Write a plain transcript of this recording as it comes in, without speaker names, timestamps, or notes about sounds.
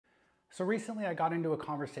So recently I got into a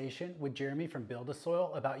conversation with Jeremy from Build a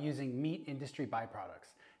Soil about using meat industry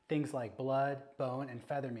byproducts, things like blood, bone, and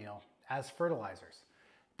feather meal, as fertilizers.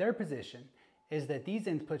 Their position is that these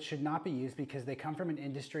inputs should not be used because they come from an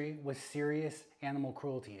industry with serious animal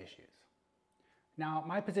cruelty issues. Now,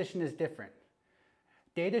 my position is different.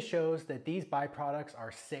 Data shows that these byproducts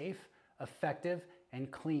are safe, effective,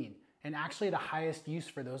 and clean, and actually the highest use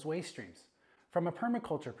for those waste streams. From a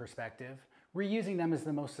permaculture perspective, reusing them is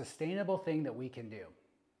the most sustainable thing that we can do.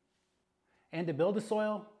 And to Build a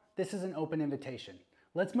Soil, this is an open invitation.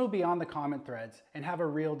 Let's move beyond the comment threads and have a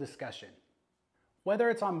real discussion. Whether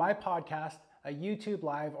it's on my podcast, a YouTube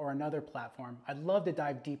Live, or another platform, I'd love to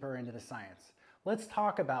dive deeper into the science. Let's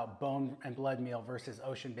talk about bone and blood meal versus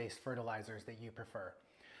ocean-based fertilizers that you prefer.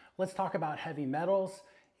 Let's talk about heavy metals,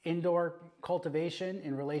 indoor cultivation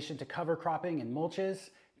in relation to cover cropping and mulches,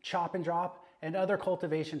 chop and drop, and other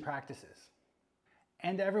cultivation practices.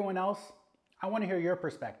 And to everyone else, I want to hear your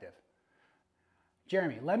perspective.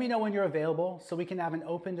 Jeremy, let me know when you're available so we can have an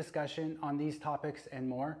open discussion on these topics and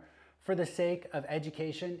more for the sake of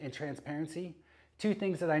education and transparency, two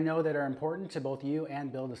things that I know that are important to both you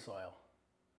and Build a Soil.